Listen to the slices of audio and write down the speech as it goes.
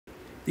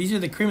These are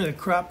the cream of the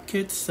crop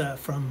kits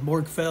from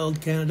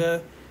BORGFELT,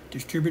 Canada,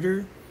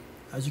 distributor.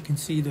 As you can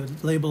see, the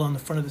label on the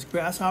front of this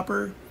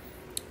grasshopper.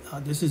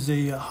 This is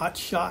a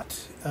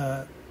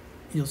Hotshot.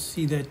 You'll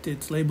see that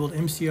it's labeled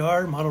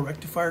MCR, Model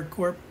Rectifier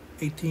Corp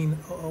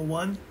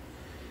 18001.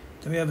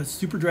 Then we have a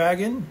Super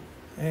Dragon,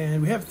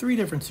 and we have 3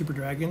 different Super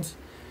Dragons.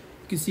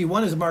 You can see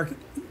one is marked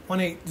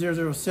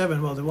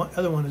 18007, while the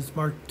other one is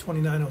marked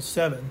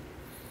 2907.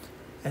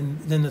 And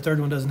then the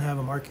third one doesn't have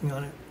a marking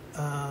on it.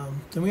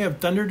 Then we have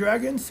Thunder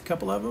Dragons, a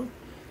couple of them.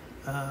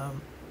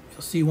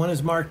 You'll see one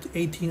is marked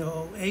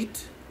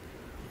 1808,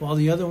 while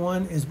the other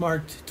one is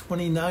marked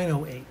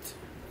 2908.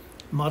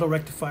 Model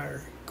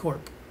Rectifier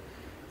Corp.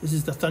 This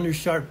is the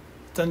Thundershot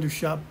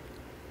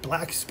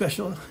Black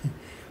Special.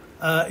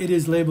 It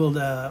is labeled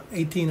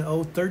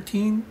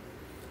 18013,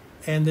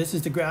 and this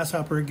is the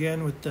grasshopper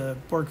again with the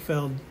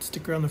BORGFELT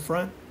sticker on the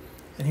front.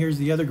 And here's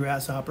the other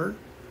grasshopper.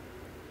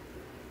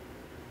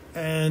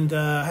 And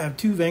I have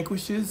 2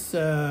 Vanquishes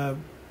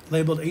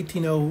labeled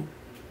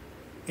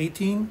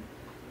 18018,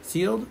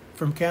 sealed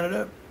from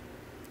Canada,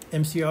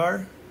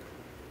 MCR.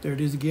 There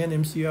it is again,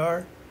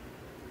 MCR.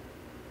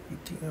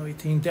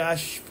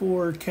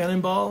 18018-4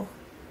 Cannonball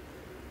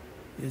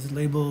is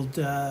labeled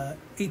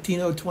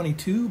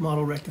 18022,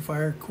 Model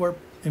Rectifier Corp,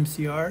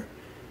 MCR.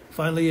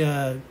 Finally,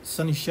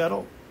 Sunny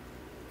Shuttle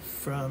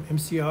from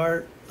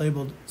MCR,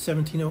 labeled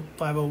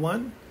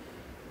 17501.